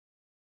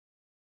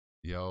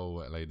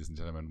Yo, ladies and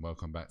gentlemen,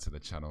 welcome back to the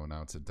channel.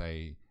 Now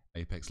today,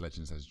 Apex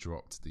Legends has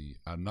dropped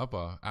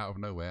another, out of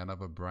nowhere,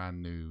 another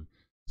brand new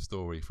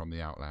story from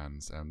the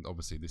Outlands, and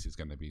obviously this is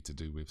going to be to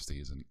do with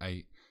Season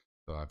 8.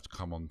 So I've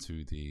come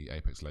onto the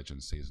Apex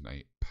Legends Season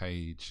 8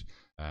 page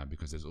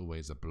because there's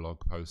always a blog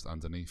post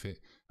underneath it,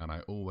 and I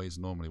always,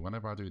 normally,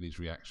 whenever I do these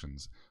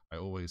reactions, I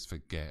always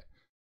forget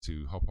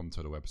to hop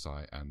onto the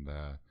website and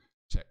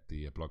check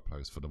the blog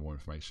post for the more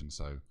information.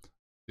 So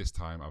this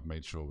time I've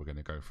made sure we're going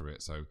to go through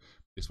it. So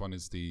this one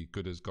is the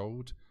Good as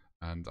Gold,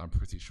 and I'm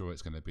pretty sure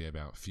it's going to be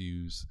about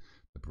Fuse,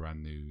 the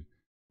brand new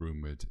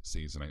rumored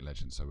Season 8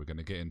 legend. So we're going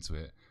to get into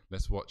it.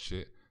 Let's watch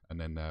it, and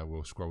then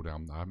we'll scroll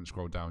down. I haven't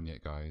scrolled down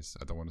yet, guys.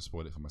 I don't want to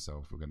spoil it for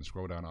myself. We're going to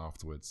scroll down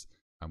afterwards,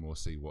 and we'll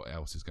see what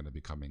else is going to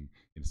be coming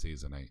in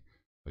Season 8.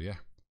 So yeah,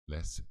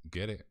 let's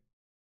get it.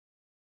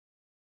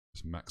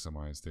 Just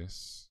maximize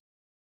this.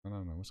 No,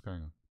 what's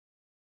going on?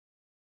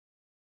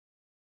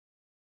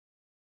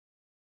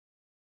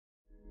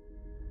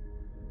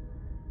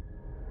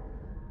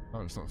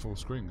 Oh, it's not full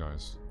screen,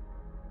 guys.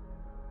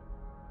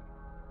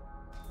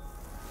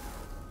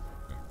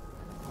 Okay.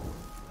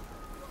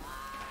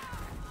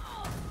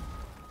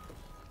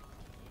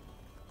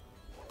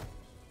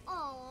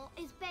 Oh,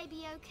 is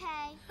baby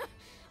okay?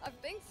 I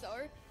think so.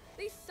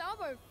 These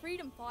Salvo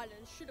freedom fighters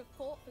should have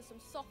fought for some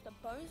softer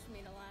bones for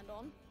me to land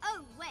on.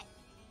 Oh, wait.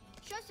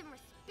 Show some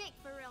respect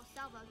for real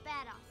Salvo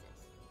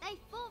badasses. They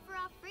fought for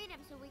our freedom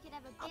so we could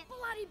have a bit... A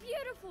bloody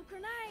beautiful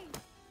grenade!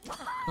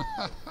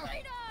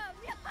 Freedom!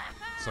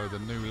 So the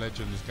new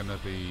legend is going to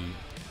be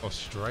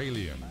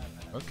Australian.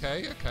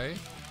 Okay.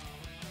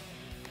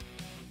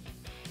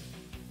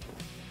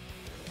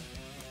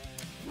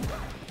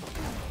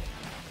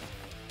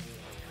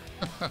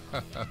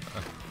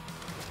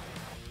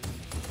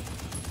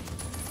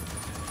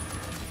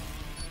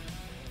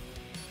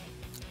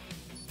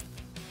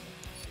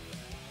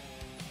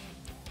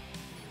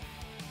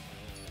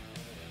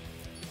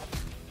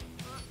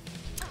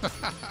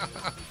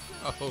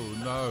 Oh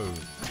no.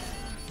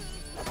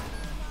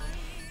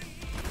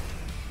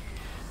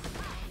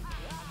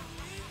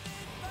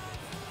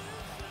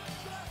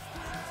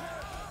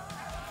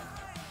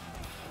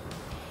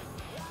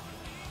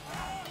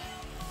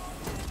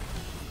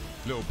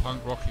 Little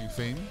punk rocking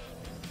theme.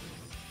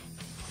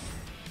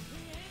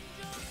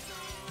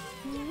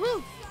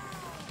 Woo!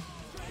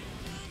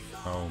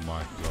 Oh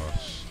my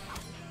gosh.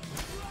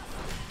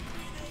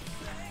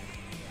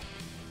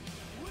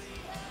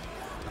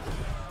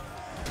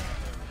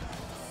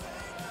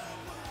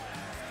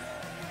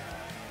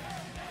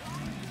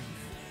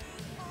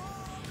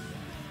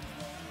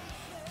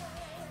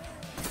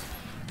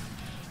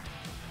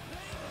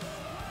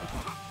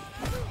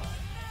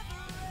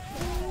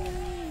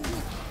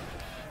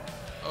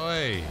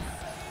 Oi!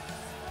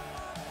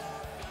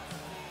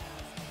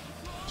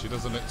 She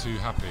doesn't look too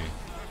happy.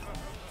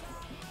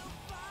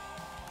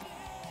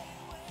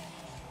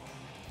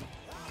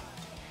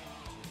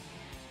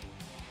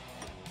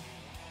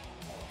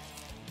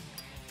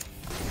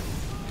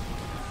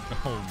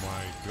 Oh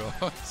my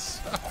gosh.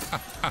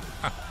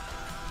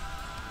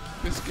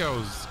 This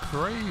girl's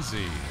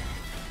crazy.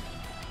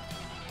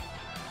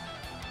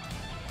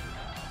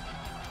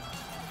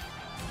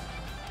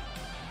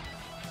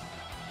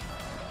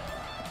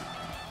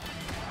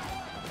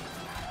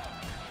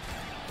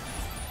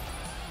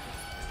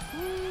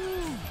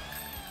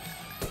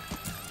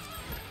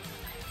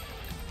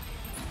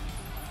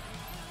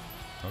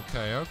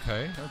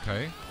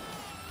 Okay.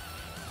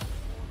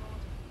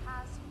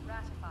 Has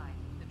ratified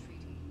the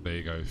treaty. There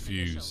you go,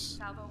 Fuse.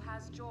 Salvo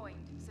has joined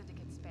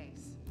Syndicate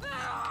Space.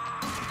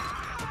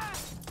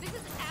 This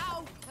is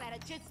our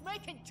planet, you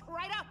smoking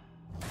traitor!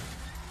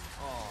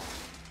 Oh,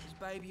 is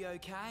baby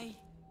okay?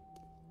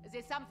 Is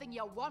there something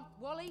you want,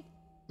 Wally?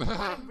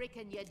 I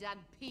reckon you're done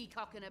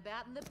peacocking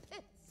about in the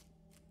pits.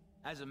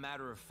 As a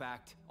matter of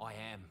fact, I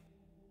am.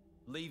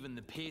 Leaving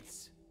the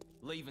pits,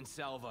 leaving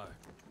Salvo.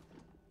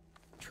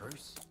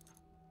 Truce?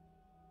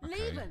 Okay.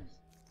 Leaving?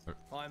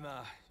 I'm,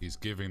 He's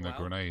giving the well,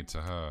 grenade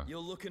to her. You're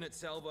looking at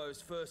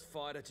Salvo's first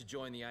fighter to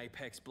join the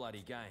Apex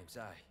bloody games,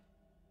 eh?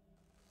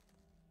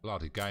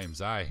 Bloody games,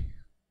 eh?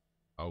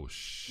 Oh,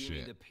 Give me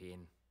shit. the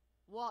pin.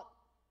 What?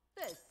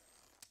 This?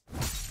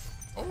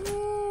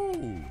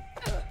 Oh!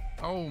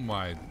 Oh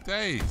my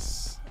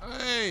days!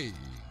 Hey!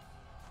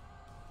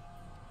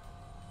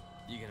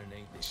 You're gonna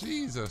need this.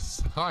 She's a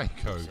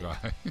psycho,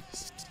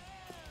 guys.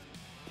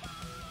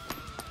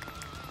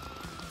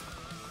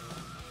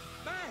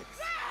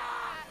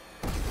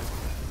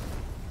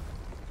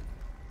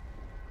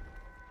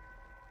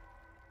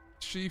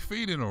 She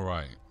feeling all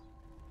right?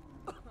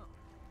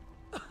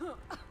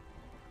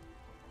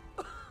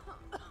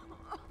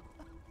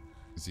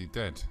 Is he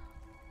dead?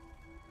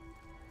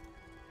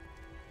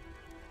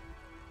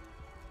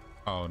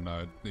 Oh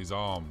no, his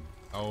arm.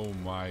 Oh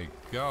my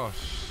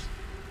gosh.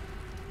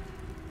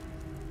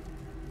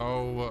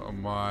 Oh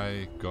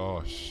my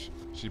gosh.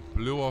 She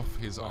blew off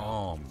his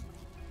arm.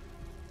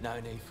 No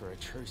need for a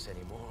truce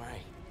anymore, eh?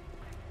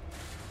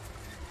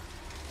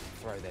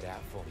 Throw that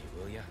out for me,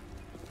 will ya?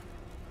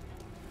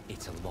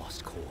 It's a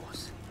lost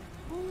cause.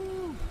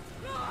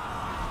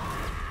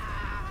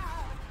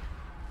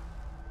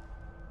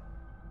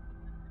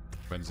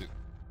 When's it?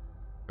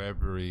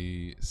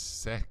 February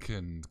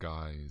 2nd,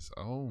 guys.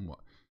 Oh my.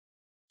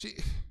 She.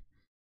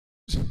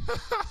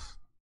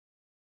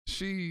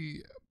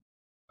 she.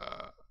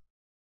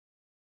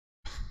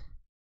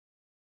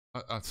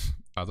 I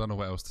don't know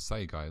what else to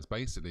say, guys.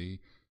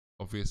 Basically,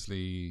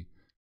 obviously,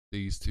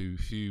 these two,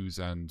 Fuse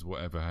and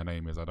whatever her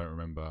name is, I don't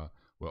remember,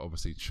 were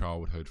obviously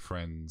childhood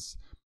friends.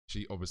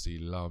 She obviously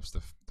loves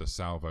the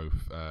Salvo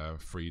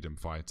freedom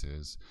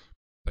fighters.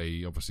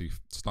 They obviously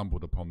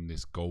stumbled upon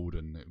this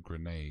golden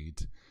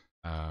grenade,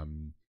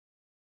 and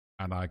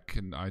I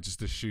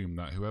just assume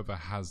that whoever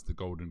has the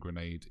golden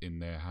grenade in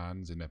their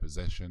hands, in their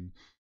possession,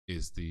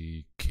 is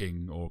the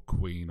king or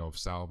queen of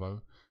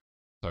Salvo.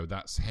 So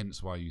that's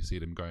hence why you see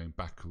them going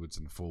backwards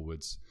and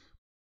forwards,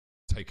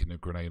 taking the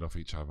grenade off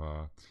each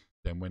other.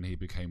 Then when he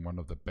became one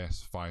of the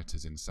best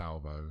fighters in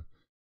Salvo,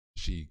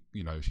 she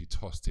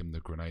tossed him the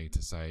grenade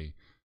to say,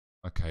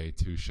 "Okay,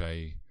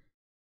 Touche,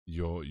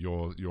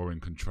 you're in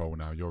control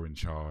now. You're in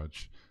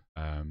charge."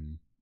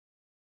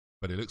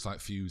 But it looks like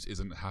Fuse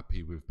isn't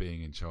happy with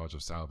being in charge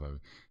of Salvo.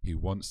 He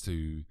wants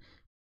to,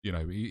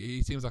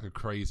 he seems like a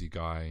crazy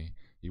guy.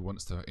 He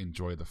wants to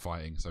enjoy the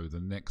fighting. So the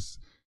next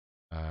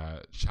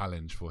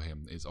challenge for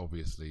him is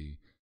obviously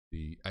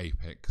the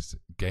Apex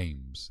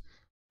games,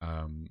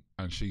 and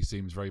she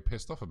seems very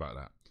pissed off about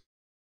that.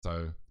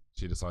 So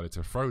she decided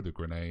to throw the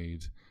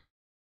grenade,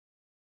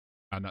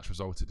 and that's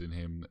resulted in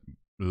him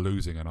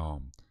losing an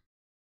arm.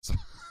 So,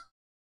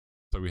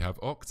 so we have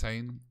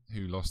Octane,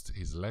 who lost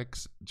his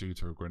legs due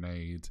to a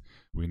grenade.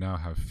 We now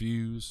have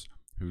Fuse,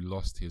 who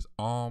lost his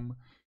arm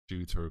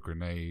due to a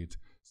grenade.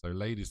 So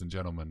ladies and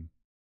gentlemen,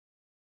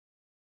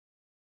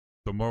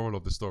 the moral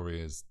of the story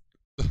is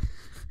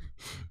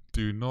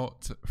do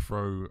not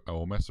throw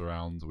or mess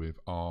around with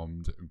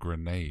armed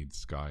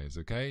grenades, guys,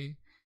 okay?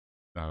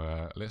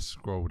 Now, let's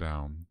scroll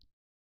down.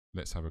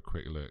 Let's have a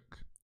quick look.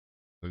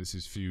 So this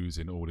is Fuse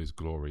in all his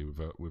glory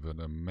with an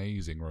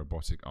amazing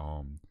robotic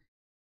arm.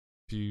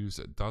 Fuse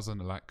doesn't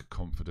lack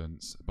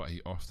confidence, but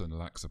he often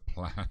lacks a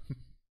plan.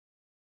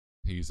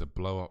 He's a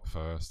blow up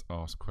first,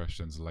 ask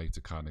questions later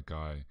kind of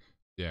guy.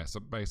 Yeah, so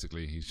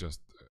basically he's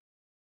just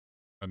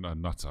a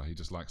nutter. He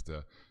just likes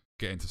to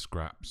get into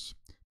scraps,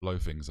 blow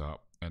things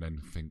up, and then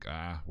think,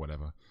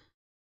 whatever.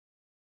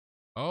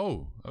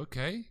 Oh,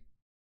 okay.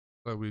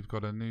 So we've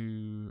got a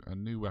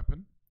new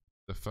weapon,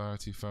 the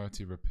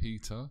 30-30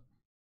 repeater,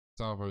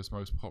 Salvo's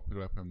most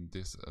popular weapon.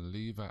 This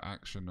lever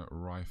action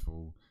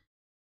rifle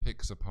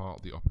picks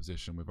apart the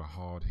opposition with a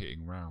hard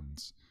hitting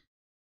rounds.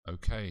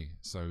 Okay,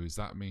 so does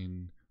that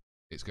mean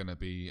it's going to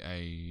be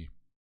a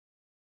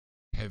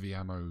heavy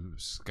ammo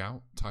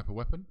scout type of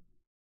weapon?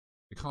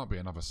 It can't be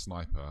another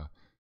sniper.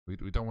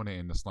 We don't want it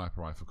in the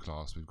sniper rifle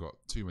class. We've got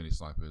too many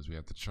snipers. We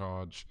have the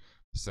charge,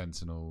 the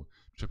sentinel,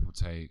 triple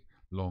take,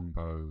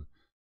 longbow.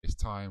 It's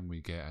time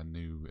we get a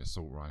new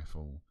assault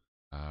rifle.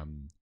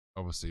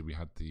 Obviously we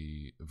had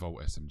the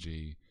Volt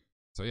SMG.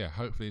 So yeah,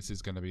 hopefully this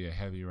is going to be a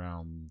heavy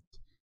round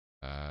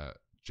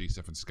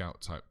G7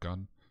 scout type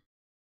gun.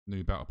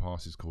 New battle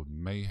pass is called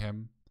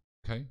Mayhem.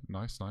 Okay,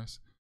 nice.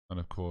 And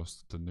of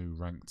course the new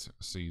ranked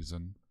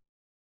season.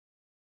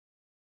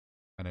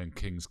 And then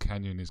King's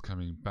Canyon is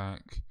coming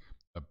back.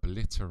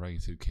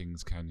 Obliterated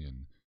King's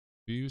Canyon.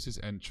 Fuse's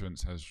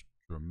entrance has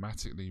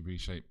dramatically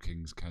reshaped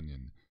King's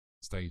Canyon.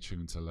 Stay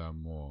tuned to learn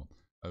more.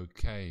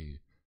 Okay,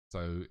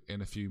 so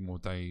in a few more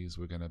days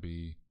we're gonna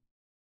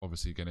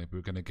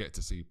get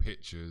to see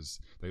pictures.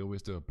 They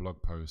always do a blog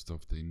post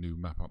of the new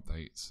map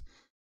updates,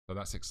 so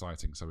that's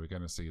exciting. So we're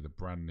gonna see the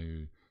brand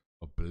new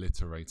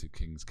obliterated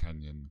King's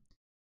Canyon.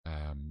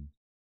 I'm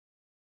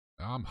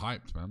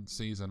hyped, man.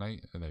 Season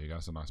 8. There you go.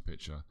 That's a nice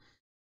picture.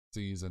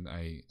 Season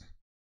 8.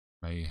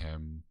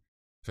 Mayhem,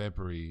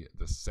 February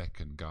the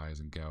 2nd, guys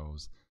and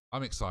girls.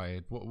 I'm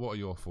excited. What are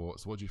your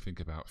thoughts? What do you think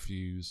about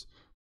Fuse?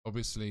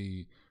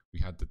 Obviously, we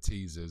had the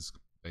teasers.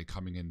 They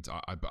coming into.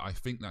 I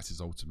think that's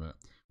his ultimate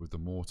with the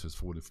mortars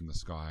falling from the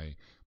sky.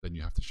 Then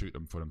you have to shoot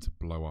them for them to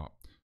blow up.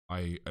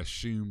 I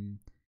assume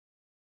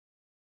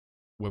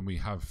when we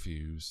have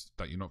Fuse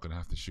that you're not going to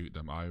have to shoot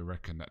them. I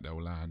reckon that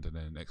they'll land and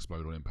then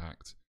explode on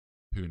impact.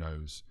 Who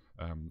knows?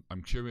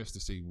 I'm curious to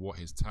see what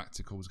his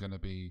tactical is going to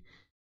be.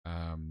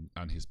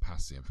 And his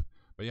passive.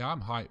 But yeah,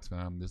 I'm hyped,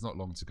 man. There's not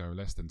long to go,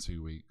 less than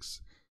 2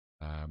 weeks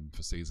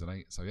for season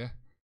 8. So yeah,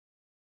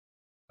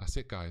 that's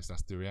it, guys.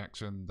 That's the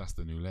reaction. That's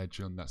the new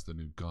legend. That's the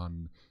new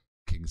gun.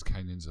 King's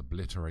Canyon's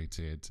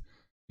obliterated.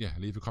 Yeah,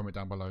 leave a comment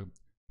down below.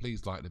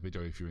 Please like the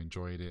video if you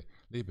enjoyed it.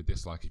 Leave a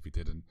dislike if you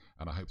didn't.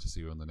 And I hope to see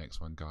you on the next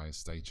one, guys.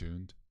 Stay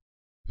tuned.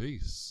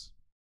 Peace.